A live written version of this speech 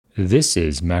This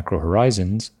is Macro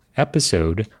Horizons,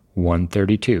 episode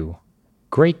 132,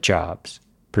 Great Jobs,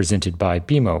 presented by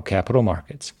BMO Capital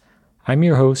Markets. I'm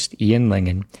your host, Ian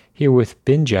Lingen, here with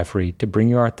Ben Jeffrey to bring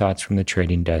you our thoughts from the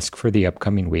trading desk for the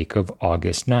upcoming week of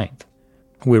August 9th.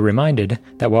 We're reminded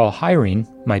that while hiring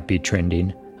might be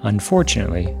trending,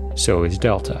 unfortunately, so is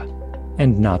Delta,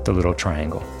 and not the little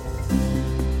triangle.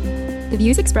 The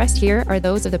views expressed here are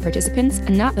those of the participants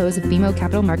and not those of BMO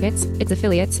Capital Markets, its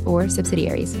affiliates, or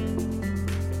subsidiaries.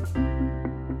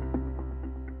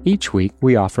 Each week,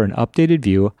 we offer an updated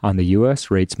view on the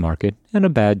U.S. rates market and a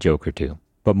bad joke or two.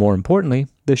 But more importantly,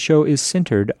 the show is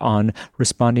centered on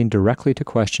responding directly to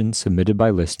questions submitted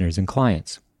by listeners and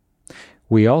clients.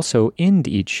 We also end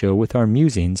each show with our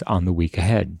musings on the week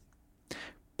ahead.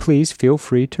 Please feel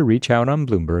free to reach out on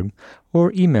Bloomberg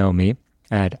or email me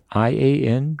at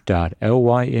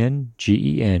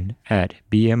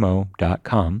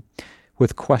ian.lyngen@bmo.com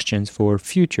with questions for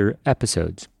future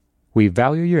episodes. We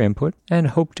value your input and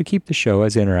hope to keep the show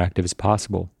as interactive as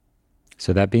possible.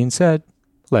 So that being said,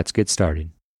 let's get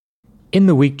started. In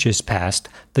the week just past,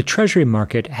 the Treasury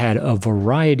market had a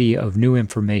variety of new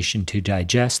information to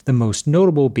digest, the most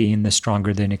notable being the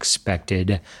stronger than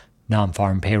expected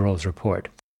non-farm payrolls report.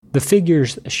 The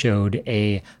figures showed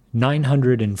a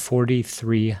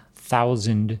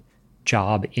 943,000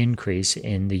 job increase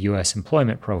in the U.S.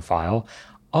 employment profile.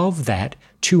 Of that,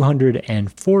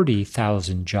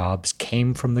 240,000 jobs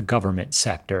came from the government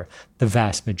sector, the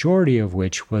vast majority of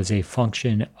which was a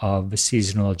function of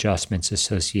seasonal adjustments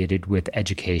associated with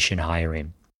education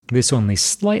hiring. This only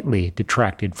slightly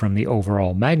detracted from the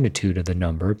overall magnitude of the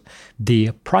number.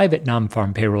 The private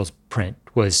non-farm payrolls print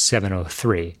was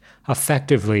 703,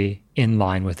 effectively in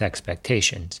line with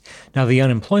expectations. Now, the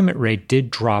unemployment rate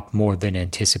did drop more than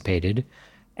anticipated,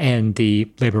 and the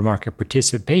labor market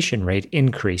participation rate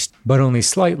increased, but only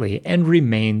slightly, and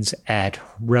remains at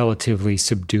relatively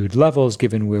subdued levels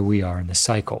given where we are in the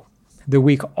cycle. The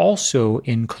week also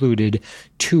included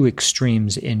two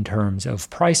extremes in terms of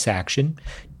price action.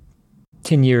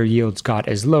 10-year yields got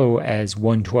as low as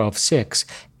 112.6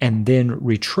 and then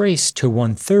retraced to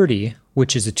 130,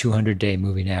 which is a 200-day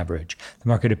moving average. The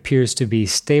market appears to be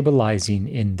stabilizing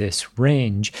in this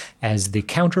range as the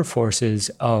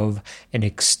counterforces of an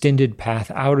extended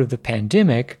path out of the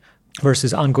pandemic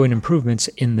versus ongoing improvements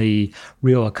in the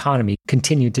real economy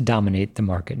continue to dominate the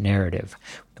market narrative.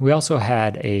 We also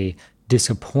had a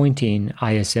disappointing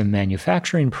ISM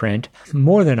manufacturing print,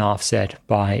 more than offset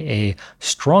by a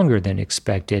stronger than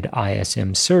expected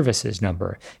ISM services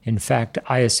number. In fact,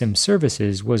 ISM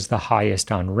services was the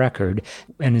highest on record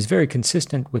and is very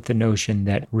consistent with the notion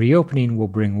that reopening will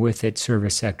bring with it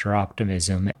service sector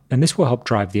optimism, and this will help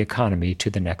drive the economy to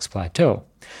the next plateau.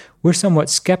 We're somewhat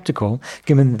skeptical,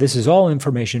 given that this is all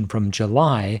information from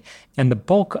July, and the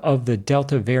bulk of the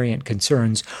Delta variant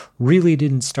concerns really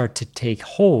didn't start to take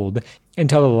hold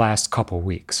until the last couple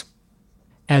weeks.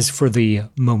 As for the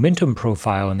momentum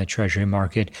profile in the Treasury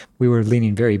market, we were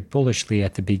leaning very bullishly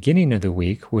at the beginning of the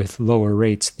week, with lower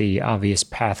rates the obvious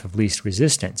path of least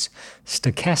resistance.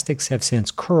 Stochastics have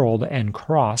since curled and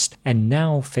crossed and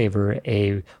now favor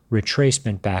a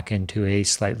retracement back into a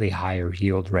slightly higher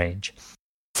yield range.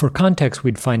 For context,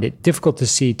 we'd find it difficult to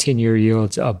see 10-year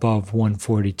yields above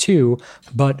 142,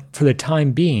 but for the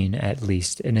time being, at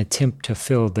least, an attempt to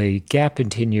fill the gap in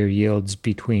 10-year yields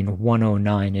between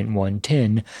 109 and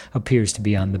 110 appears to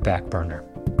be on the back burner.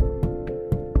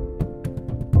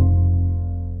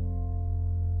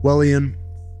 Well, Ian,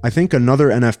 I think another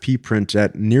NFP print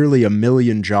at nearly 1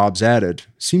 million jobs added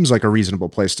seems like a reasonable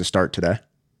place to start today.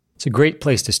 It's a great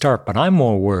place to start, but I'm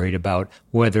more worried about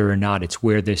whether or not it's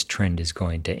where this trend is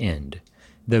going to end.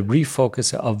 The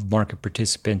refocus of market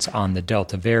participants on the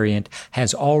Delta variant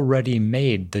has already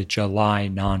made the July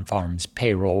non-farms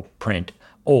payroll print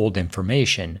old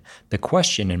information. The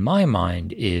question in my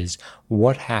mind is,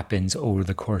 what happens over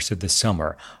the course of the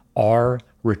summer? Are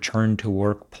return to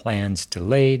work plans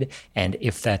delayed? And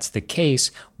if that's the case,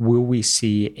 will we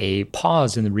see a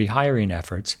pause in the rehiring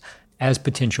efforts as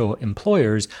potential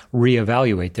employers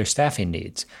reevaluate their staffing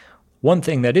needs? One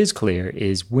thing that is clear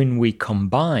is when we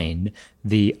combine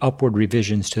the upward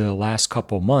revisions to the last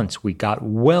couple months, we got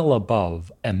well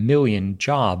above 1 million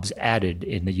jobs added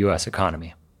in the U.S.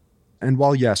 economy. And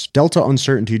while yes, Delta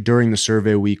uncertainty during the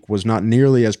survey week was not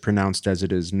nearly as pronounced as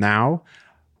it is now,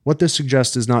 what this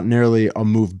suggests is not nearly a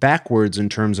move backwards in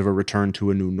terms of a return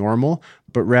to a new normal,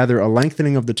 but rather a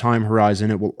lengthening of the time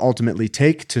horizon it will ultimately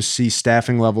take to see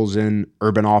staffing levels in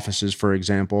urban offices, for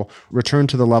example, return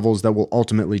to the levels that will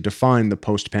ultimately define the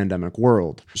post-pandemic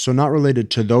world. So not related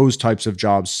to those types of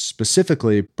jobs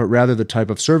specifically, but rather the type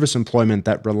of service employment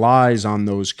that relies on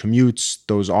those commutes,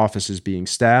 those offices being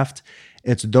staffed.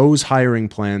 It's those hiring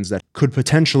plans that could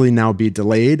potentially now be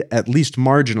delayed, at least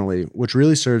marginally, which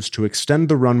really serves to extend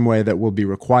the runway that will be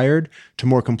required to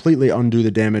more completely undo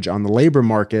the damage on the labor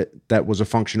market that was a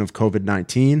function of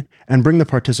COVID-19 and bring the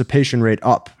participation rate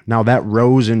up. Now that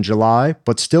rose in July,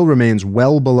 but still remains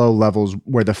well below levels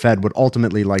where the Fed would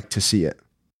ultimately like to see it.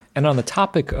 And on the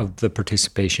topic of the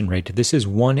participation rate, this is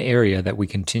one area that we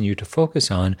continue to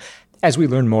focus on as we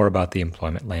learn more about the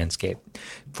employment landscape.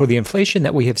 For the inflation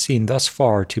that we have seen thus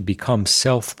far to become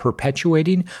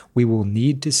self-perpetuating, we will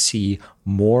need to see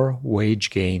more wage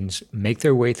gains make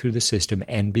their way through the system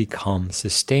and become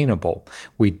sustainable.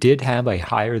 We did have a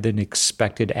higher than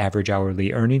expected average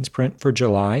hourly earnings print for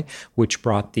July, which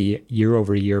brought the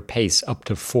year-over-year pace up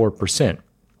to 4%.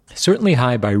 Certainly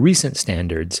high by recent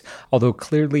standards, although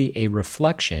clearly a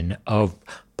reflection of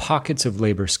pockets of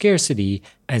labor scarcity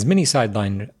as many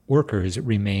sideline workers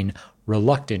remain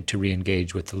reluctant to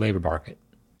re-engage with the labor market.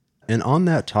 And on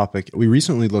that topic, we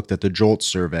recently looked at the JOLTS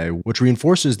survey, which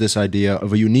reinforces this idea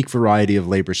of a unique variety of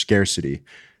labor scarcity.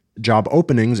 Job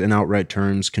openings in outright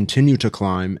terms continue to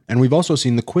climb, and we've also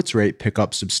seen the quits rate pick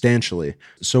up substantially.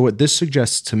 So what this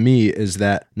suggests to me is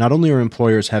that not only are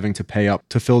employers having to pay up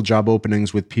to fill job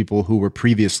openings with people who were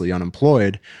previously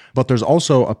unemployed, but there's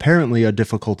also apparently a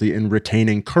difficulty in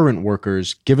retaining current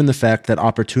workers, given the fact that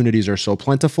opportunities are so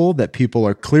plentiful that people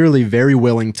are clearly very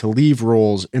willing to leave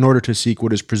roles in order to seek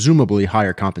what is presumably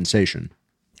higher compensation.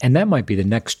 And that might be the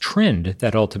next trend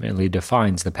that ultimately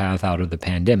defines the path out of the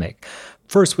pandemic.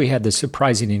 First, we had the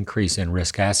surprising increase in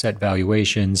risk asset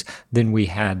valuations. Then we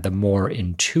had the more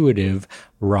intuitive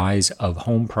rise of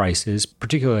home prices,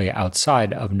 particularly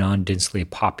outside of non-densely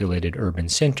populated urban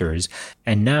centers.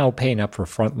 And now paying up for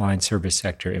frontline service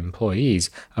sector employees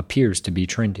appears to be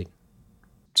trending.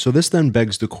 So this then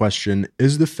begs the question,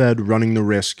 is the Fed running the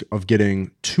risk of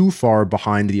getting too far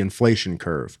behind the inflation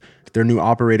curve? Their new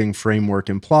operating framework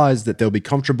implies that they'll be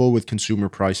comfortable with consumer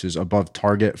prices above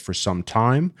target for some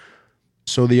time.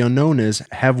 So the unknown is,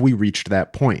 have we reached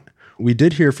that point? We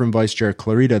did hear from Vice Chair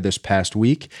Clarita this past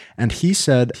week, and he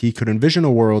said he could envision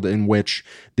a world in which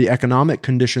the economic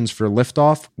conditions for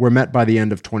liftoff were met by the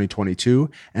end of 2022,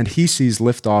 and he sees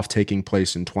liftoff taking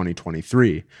place in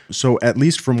 2023. So at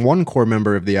least from one core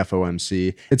member of the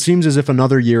FOMC, it seems as if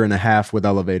another year and a half with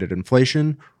elevated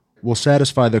inflation will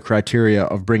satisfy the criteria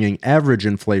of bringing average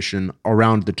inflation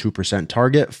around the 2%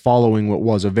 target, following what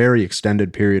was a very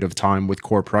extended period of time with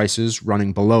core prices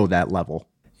running below that level.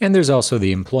 And there's also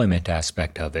the employment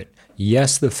aspect of it.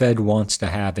 Yes, the Fed wants to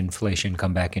have inflation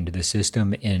come back into the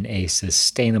system in a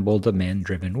sustainable,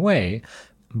 demand-driven way,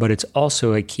 but it's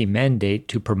also a key mandate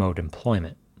to promote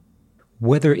employment.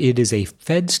 Whether it is a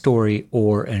Fed story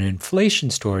or an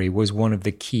inflation story was one of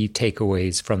the key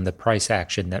takeaways from the price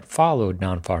action that followed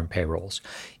non-farm payrolls.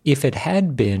 If it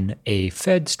had been a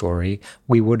Fed story,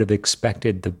 we would have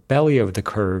expected the belly of the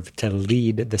curve to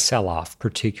lead the sell-off,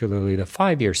 particularly the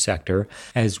 5-year sector,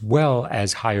 as well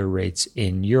as higher rates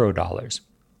in Eurodollars.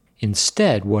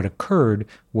 Instead, what occurred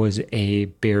was a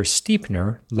bear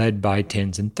steepener led by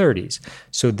 10s and 30s.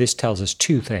 So this tells us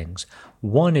two things.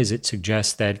 One is it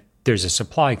suggests that there's a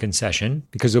supply concession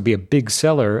because there'll be a big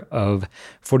seller of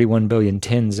 41 billion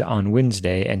 10s on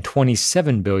Wednesday and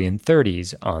 27 billion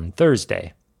 30s on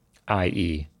Thursday,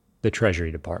 i.e. the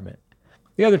Treasury Department.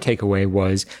 The other takeaway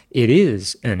was it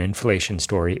is an inflation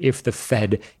story if the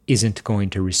Fed isn't going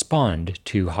to respond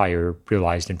to higher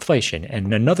realized inflation.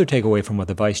 And another takeaway from what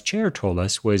the vice chair told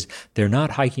us was they're not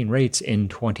hiking rates in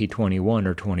 2021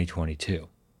 or 2022.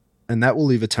 And that will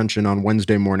leave attention on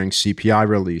Wednesday morning's CPI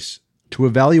release. To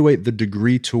evaluate the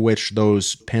degree to which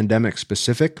those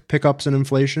pandemic-specific pickups in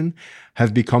inflation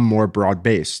have become more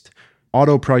broad-based.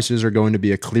 Auto prices are going to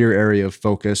be a clear area of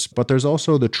focus, but there's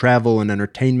also the travel and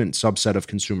entertainment subset of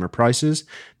consumer prices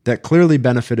that clearly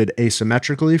benefited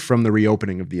asymmetrically from the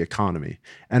reopening of the economy.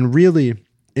 And really,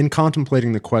 in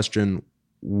contemplating the question,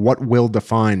 what will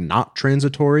define not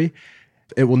transitory,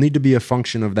 it will need to be a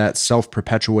function of that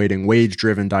self-perpetuating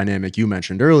wage-driven dynamic you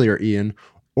mentioned earlier, Ian,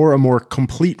 or a more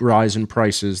complete rise in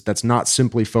prices that's not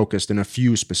simply focused in a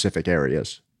few specific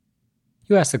areas.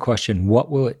 You asked the question,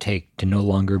 what will it take to no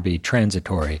longer be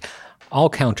transitory? I'll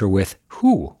counter with,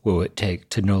 who will it take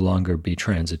to no longer be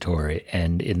transitory?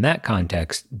 And in that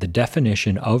context, the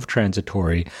definition of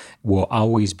transitory will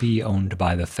always be owned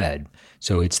by the Fed.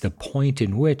 So it's the point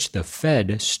in which the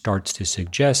Fed starts to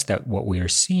suggest that what we are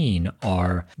seeing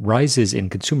are rises in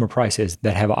consumer prices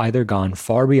that have either gone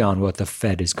far beyond what the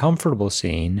Fed is comfortable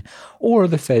seeing, or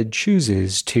the Fed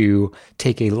chooses to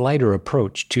take a lighter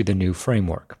approach to the new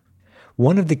framework.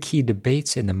 One of the key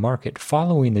debates in the market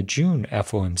following the June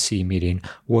FOMC meeting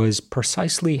was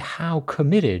precisely how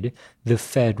committed the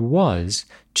Fed was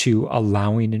to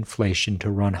allowing inflation to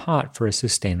run hot for a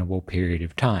sustainable period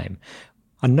of time.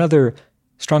 Another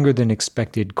stronger than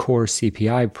expected core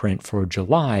CPI print for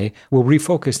July will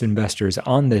refocus investors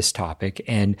on this topic.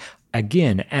 And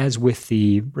again, as with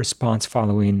the response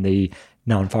following the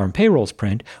non-farm payrolls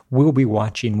print, we'll be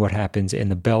watching what happens in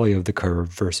the belly of the curve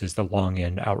versus the long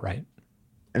end outright.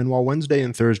 And while Wednesday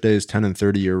and Thursday's 10 and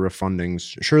 30-year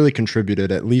refundings surely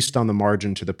contributed, at least on the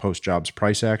margin, to the post-jobs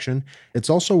price action, it's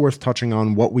also worth touching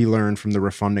on what we learned from the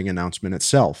refunding announcement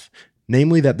itself,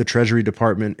 namely that the Treasury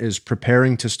Department is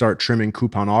preparing to start trimming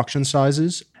coupon auction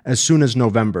sizes as soon as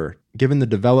November, given the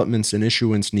developments in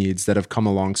issuance needs that have come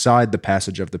alongside the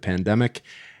passage of the pandemic,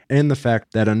 and the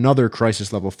fact that another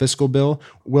crisis-level fiscal bill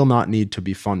will not need to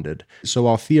be funded. So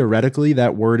while theoretically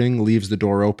that wording leaves the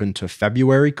door open to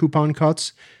February coupon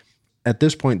cuts, at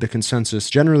this point the consensus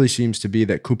generally seems to be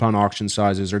that coupon auction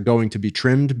sizes are going to be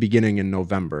trimmed beginning in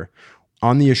November.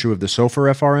 On the issue of the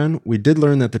SOFR FRN, we did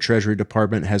learn that the Treasury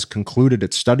Department has concluded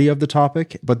its study of the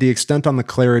topic, but the extent on the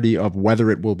clarity of whether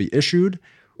it will be issued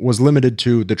was limited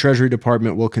to the Treasury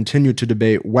Department will continue to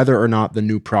debate whether or not the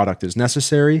new product is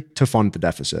necessary to fund the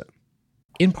deficit.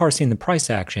 In parsing the price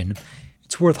action,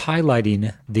 it's worth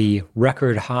highlighting the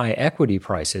record high equity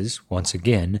prices, once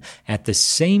again, at the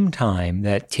same time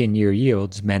that 10-year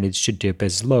yields managed to dip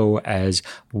as low as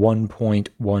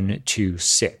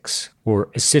 1.126, or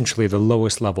essentially the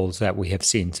lowest levels that we have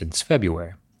seen since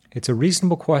February. It's a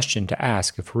reasonable question to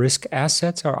ask if risk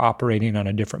assets are operating on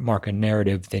a different market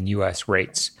narrative than U.S.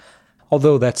 rates.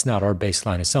 Although that's not our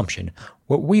baseline assumption,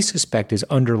 what we suspect is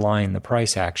underlying the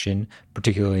price action,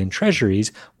 particularly in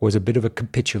treasuries, was a bit of a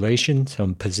capitulation,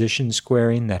 some position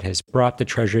squaring that has brought the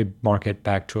treasury market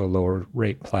back to a lower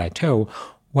rate plateau,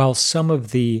 while some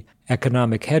of the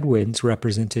economic headwinds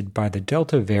represented by the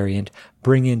Delta variant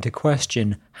bring into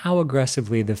question how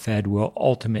aggressively the Fed will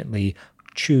ultimately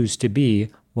choose to be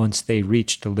once they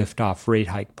reach the liftoff rate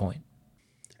hike point.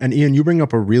 And Ian, you bring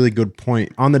up a really good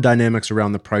point on the dynamics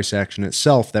around the price action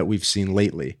itself that we've seen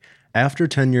lately. After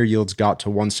 10-year yields got to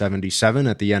 177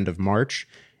 at the end of March,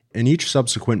 in each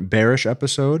subsequent bearish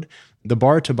episode, the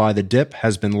bar to buy the dip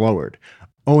has been lowered,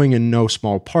 owing in no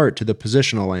small part to the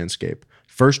positional landscape.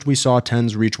 First, we saw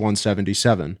 10s reach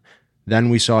 177. Then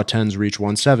we saw 10s reach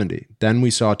 170. Then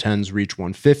we saw 10s reach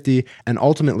 150. And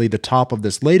ultimately, the top of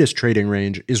this latest trading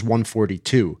range is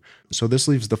 142. So this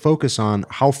leaves the focus on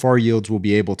how far yields will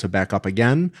be able to back up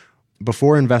again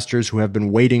before investors who have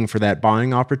been waiting for that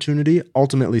buying opportunity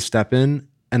ultimately step in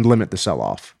and limit the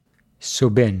sell-off. So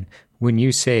Ben, when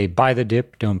you say buy the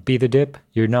dip, don't be the dip,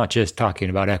 you're not just talking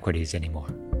about equities anymore.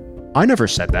 I never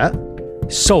said that.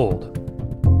 Sold.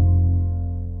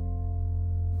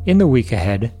 In the week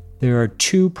ahead, there are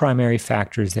two primary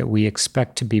factors that we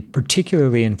expect to be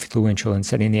particularly influential in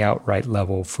setting the outright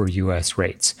level for U.S.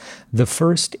 rates. The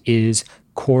first is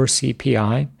core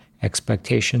CPI.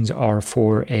 Expectations are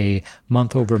for a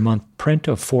month-over-month print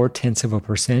of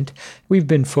 0.4%. We've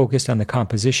been focused on the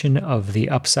composition of the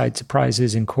upside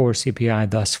surprises in core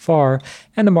CPI thus far,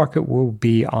 and the market will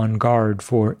be on guard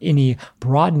for any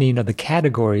broadening of the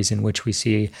categories in which we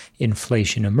see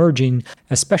inflation emerging,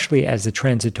 especially as the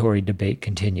transitory debate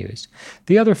continues.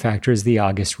 The other factor is the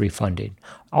August refunding.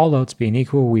 All else being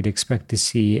equal, we'd expect to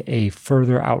see a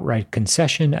further outright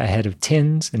concession ahead of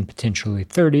 10s and potentially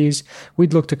 30s.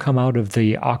 We'd look to come out of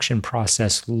the auction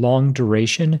process long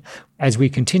duration as we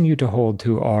continue to hold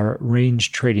to our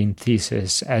range trading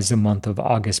thesis as the month of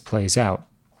August plays out.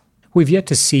 We've yet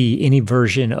to see any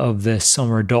version of the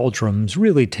summer doldrums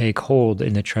really take hold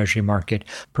in the Treasury market,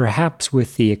 perhaps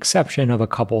with the exception of a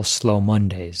couple slow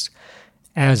Mondays.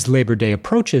 As Labor Day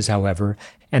approaches, however,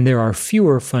 and there are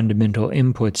fewer fundamental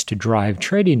inputs to drive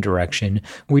trading direction,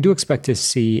 we do expect to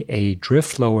see a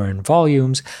drift lower in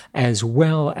volumes as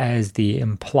well as the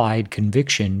implied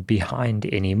conviction behind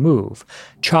any move.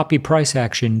 Choppy price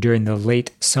action during the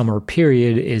late summer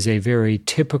period is a very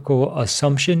typical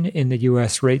assumption in the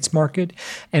U.S. rates market,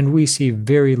 and we see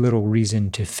very little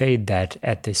reason to fade that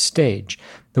at this stage.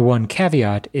 The one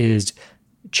caveat is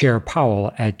Chair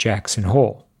Powell at Jackson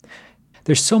Hole.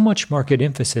 There's so much market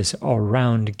emphasis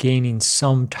around gaining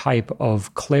some type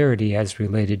of clarity as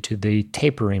related to the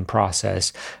tapering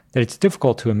process that it's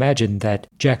difficult to imagine that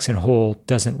Jackson Hole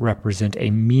doesn't represent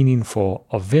a meaningful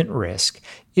event risk,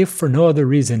 if for no other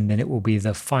reason than it will be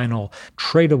the final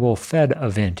tradable Fed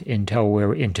event until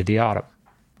we're into the autumn.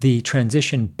 The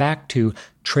transition back to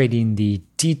trading the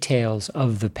details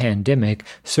of the pandemic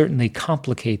certainly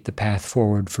complicate the path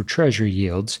forward for Treasury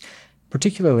yields,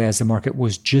 particularly as the market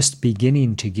was just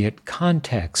beginning to get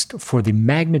context for the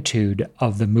magnitude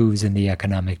of the moves in the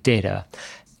economic data.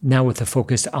 Now, with the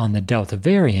focus on the Delta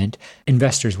variant,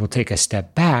 investors will take a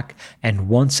step back and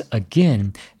once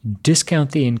again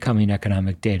discount the incoming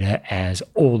economic data as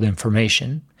old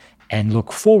information and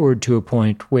look forward to a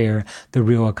point where the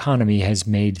real economy has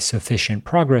made sufficient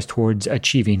progress towards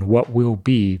achieving what will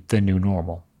be the new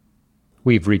normal.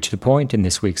 We've reached a point in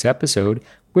this week's episode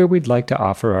where we'd like to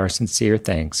offer our sincere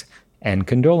thanks and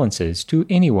condolences to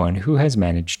anyone who has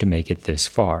managed to make it this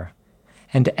far.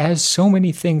 And as so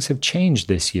many things have changed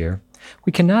this year,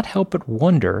 we cannot help but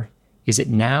wonder, is it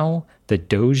now the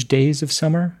Doge days of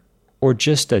summer, or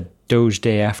just a Doge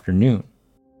day afternoon?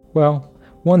 Well,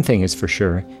 one thing is for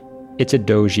sure, it's a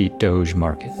Doge eat Doge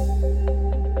market.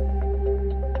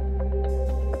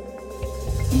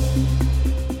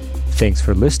 Thanks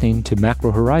for listening to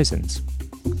Macro Horizons.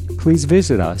 Please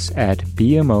visit us at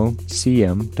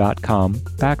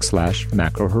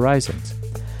bmocm.com/Macro Horizons.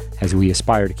 As we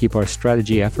aspire to keep our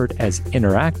strategy effort as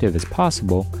interactive as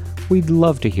possible, we'd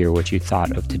love to hear what you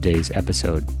thought of today's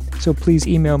episode. So please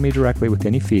email me directly with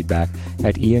any feedback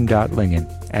at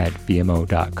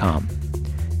ian.lingen@bmo.com.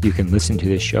 You can listen to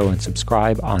this show and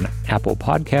subscribe on Apple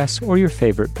Podcasts or your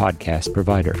favorite podcast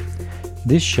provider.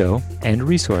 This show and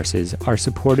resources are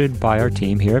supported by our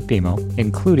team here at BMO,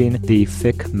 including the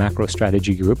FIC Macro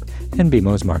Strategy Group and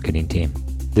BMO's marketing team.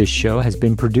 This show has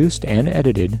been produced and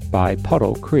edited by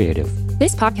Puddle Creative.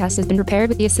 This podcast has been prepared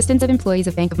with the assistance of employees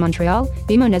of Bank of Montreal,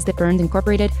 BMO Nesbitt Burns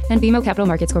Incorporated, and BMO Capital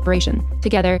Markets Corporation.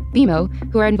 Together, BMO,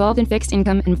 who are involved in fixed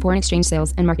income and foreign exchange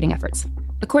sales and marketing efforts.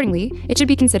 Accordingly, it should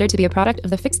be considered to be a product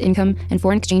of the fixed income and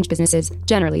foreign exchange businesses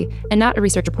generally, and not a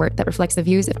research report that reflects the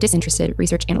views of disinterested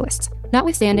research analysts.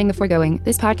 Notwithstanding the foregoing,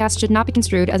 this podcast should not be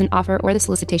construed as an offer or the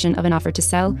solicitation of an offer to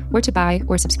sell or to buy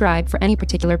or subscribe for any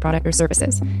particular product or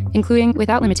services, including,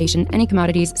 without limitation, any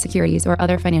commodities, securities, or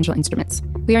other financial instruments.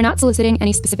 We are not soliciting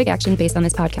any specific action based on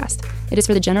this podcast. It is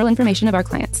for the general information of our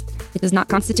clients. It does not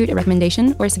constitute a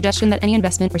recommendation or a suggestion that any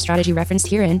investment or strategy referenced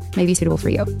herein may be suitable for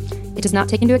you. It does not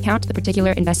take into account the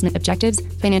particular investment objectives,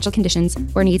 financial conditions,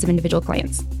 or needs of individual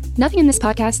clients. Nothing in this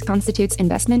podcast constitutes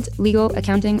investment, legal,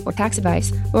 accounting, or tax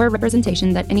advice, or a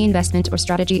representation that any investment or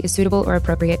strategy is suitable or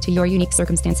appropriate to your unique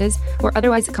circumstances, or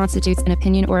otherwise constitutes an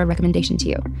opinion or a recommendation to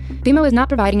you. BMO is not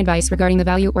providing advice regarding the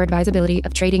value or advisability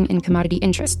of trading in commodity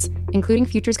interests, including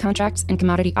futures contracts and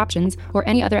commodity options, or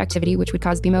any other activity which would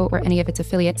cause BMO or any of its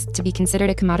affiliates to be considered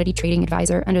a commodity trading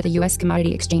advisor under the U.S.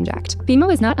 Commodity Exchange Act.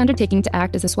 BMO is not undertaking to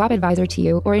act as a swap advisor to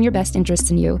you or in your best interests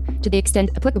in you, to the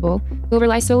extent applicable, will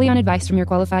rely solely on advice from your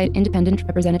qualified independent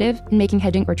representative in making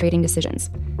hedging or trading decisions.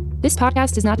 This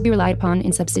podcast is not to be relied upon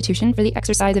in substitution for the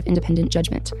exercise of independent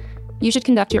judgment. You should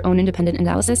conduct your own independent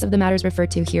analysis of the matters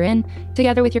referred to herein,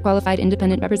 together with your qualified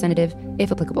independent representative,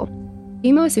 if applicable.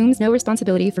 BMO assumes no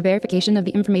responsibility for verification of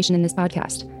the information in this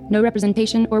podcast. No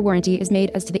representation or warranty is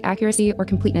made as to the accuracy or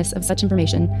completeness of such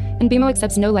information, and BMO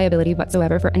accepts no liability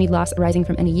whatsoever for any loss arising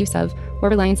from any use of or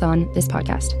reliance on this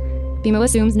podcast. BMO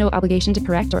assumes no obligation to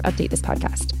correct or update this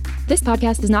podcast. This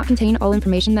podcast does not contain all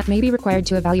information that may be required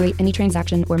to evaluate any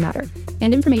transaction or matter,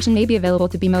 and information may be available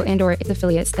to BMO and/or its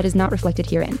affiliates that is not reflected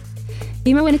herein.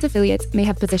 BMO and its affiliates may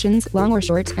have positions, long or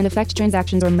short, and affect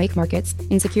transactions or make markets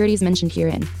in securities mentioned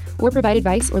herein, or provide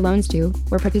advice or loans to,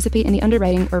 or participate in the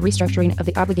underwriting or restructuring of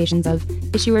the obligations of,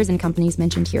 issuers and companies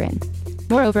mentioned herein.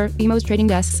 Moreover, BMO's trading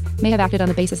desks may have acted on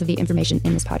the basis of the information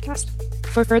in this podcast.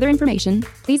 For further information,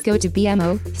 please go to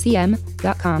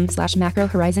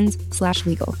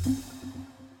bmocm.com/macrohorizons/legal.